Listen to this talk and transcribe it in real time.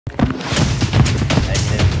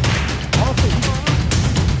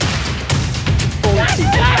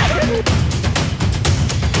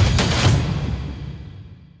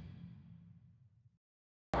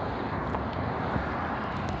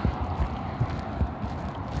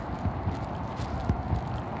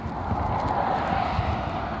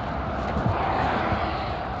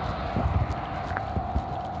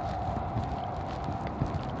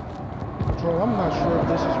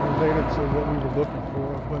related to what we were looking for,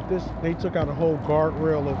 but they took out a whole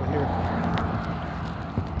guardrail over here.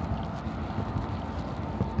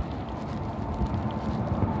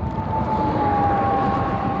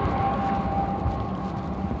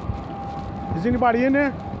 Is anybody in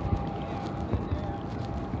there?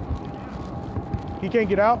 He can't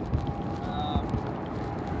get out?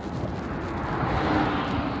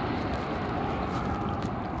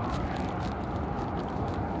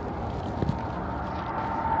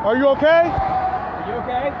 Are you okay? Are you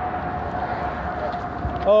okay?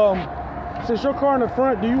 Since your car in the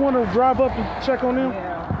front, do you want to drive up and check on him?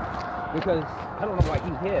 Yeah, because I don't know why he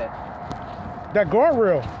hit. That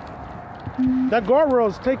guardrail. That guardrail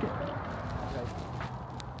is taking.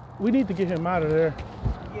 We need to get him out of there.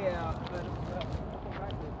 Yeah, but I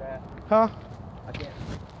did that. Huh? I can't.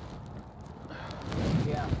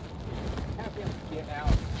 Yeah. Have him get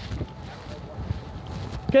out.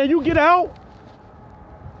 Can you get out?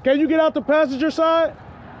 Can you get out the passenger side?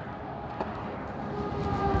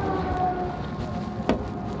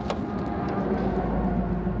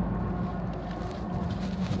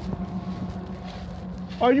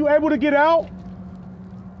 Are you able to get out?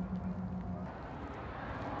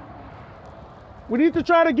 We need to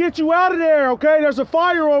try to get you out of there, okay? There's a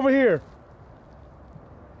fire over here.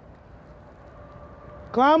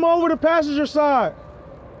 Climb over the passenger side.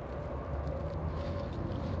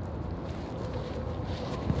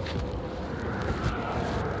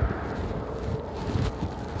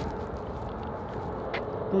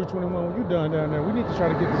 When you're done down there, we need to try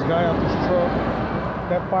to get this guy out this truck.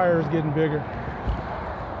 That fire is getting bigger.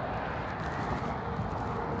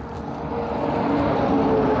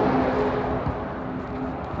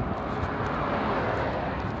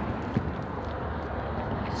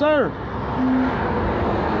 Sir!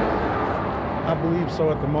 I believe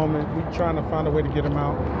so at the moment. We're trying to find a way to get him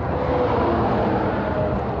out.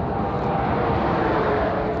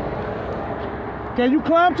 Can you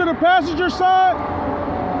climb to the passenger side?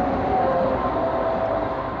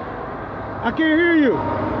 I can't hear you.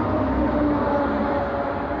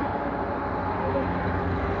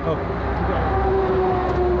 Okay.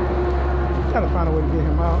 Gotta find a way to get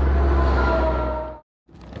him out.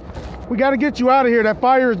 We gotta get you out of here. That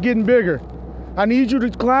fire is getting bigger. I need you to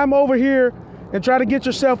climb over here and try to get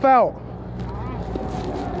yourself out.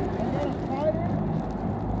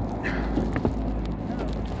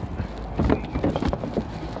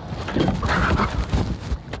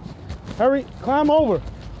 Hurry, climb over.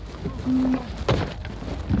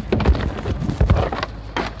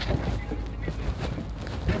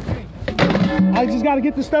 I just got to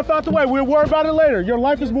get this stuff out the way. We'll worry about it later. Your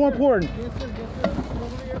life is more important.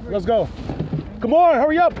 Let's go. Come on,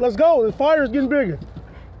 hurry up. Let's go. The fire is getting bigger.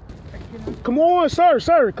 Come on,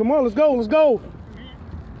 sir. Come on, let's go. Let's go.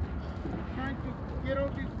 Trying to get all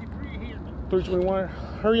this debris here. 321.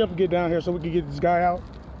 Hurry up and get down here so we can get this guy out.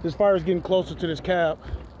 This fire is getting closer to this cab.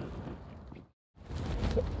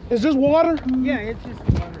 Is this water? Yeah, it's just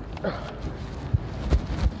water.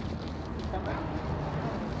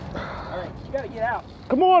 All right, you gotta get out.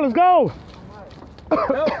 Come on, let's go.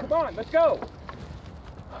 No, come on, let's go.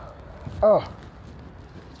 Oh.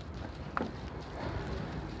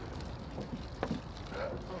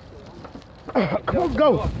 Come on,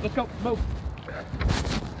 go. Let's go, move.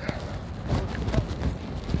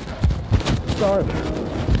 Sorry.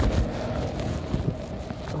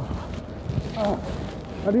 Oh.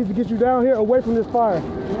 I need to get you down here away from this fire.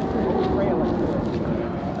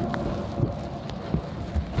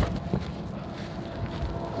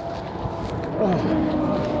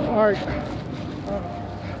 Oh. All right.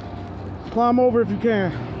 Climb over if you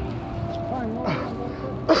can.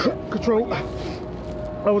 Control.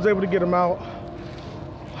 I was able to get him out.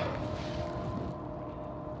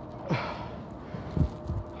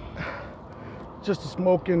 Just the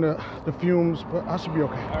smoke and the fumes, but I should be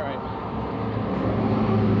okay. All right.